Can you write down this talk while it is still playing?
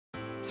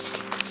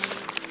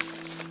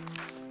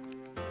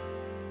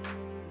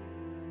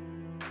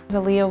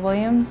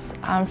Ahliyah.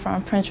 I'm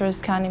from Prince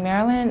George's County,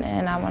 Maryland,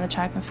 and I'm on the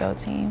track and field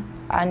team.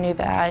 I knew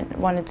that I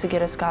wanted to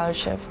get a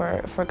scholarship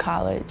for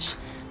college.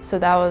 So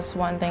that was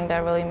one thing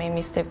that really made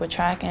me stick with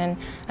track. And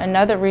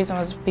another reason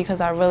was because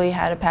I really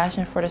had a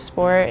passion for the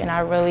sport and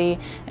I really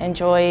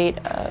enjoyed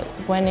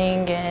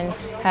winning and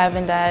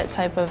having that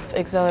type of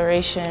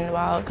exhilaration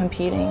while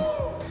competing.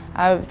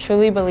 I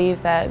truly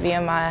believe that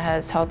VMI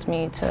has helped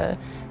me to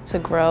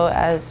grow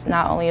as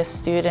not only a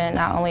student,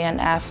 not only an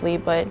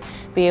athlete, but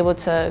be able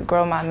to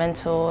grow my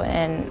mental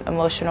and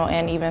emotional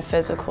and even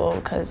physical,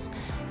 because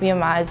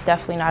VMI is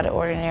definitely not an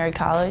ordinary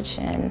college,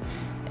 and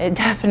it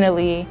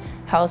definitely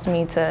helps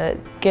me to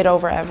get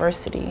over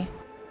adversity.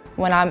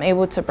 When I'm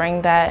able to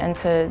bring that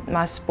into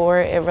my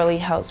sport, it really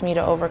helps me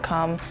to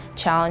overcome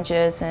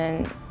challenges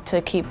and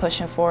to keep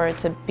pushing forward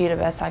to be the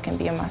best I can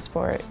be in my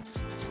sport.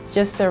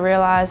 Just to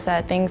realize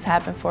that things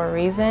happen for a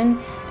reason,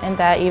 and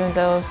that even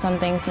though some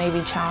things may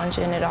be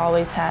challenging, it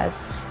always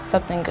has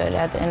something good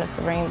at the end of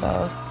the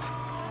rainbow.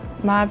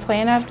 My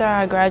plan after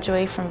I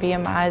graduate from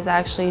VMI is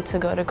actually to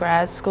go to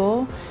grad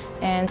school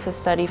and to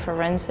study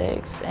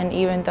forensics. And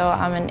even though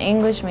I'm an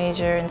English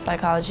major and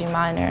psychology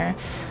minor,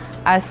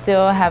 I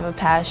still have a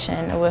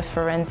passion with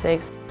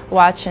forensics.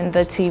 Watching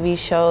the TV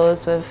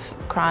shows with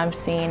crime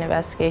scene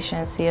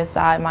investigation,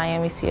 CSI,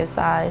 Miami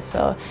CSI,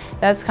 so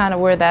that's kind of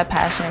where that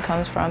passion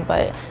comes from.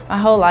 But my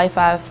whole life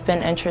I've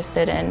been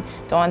interested in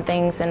doing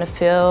things in the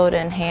field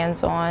and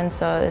hands-on,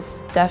 so it's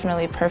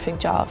definitely a perfect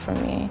job for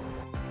me.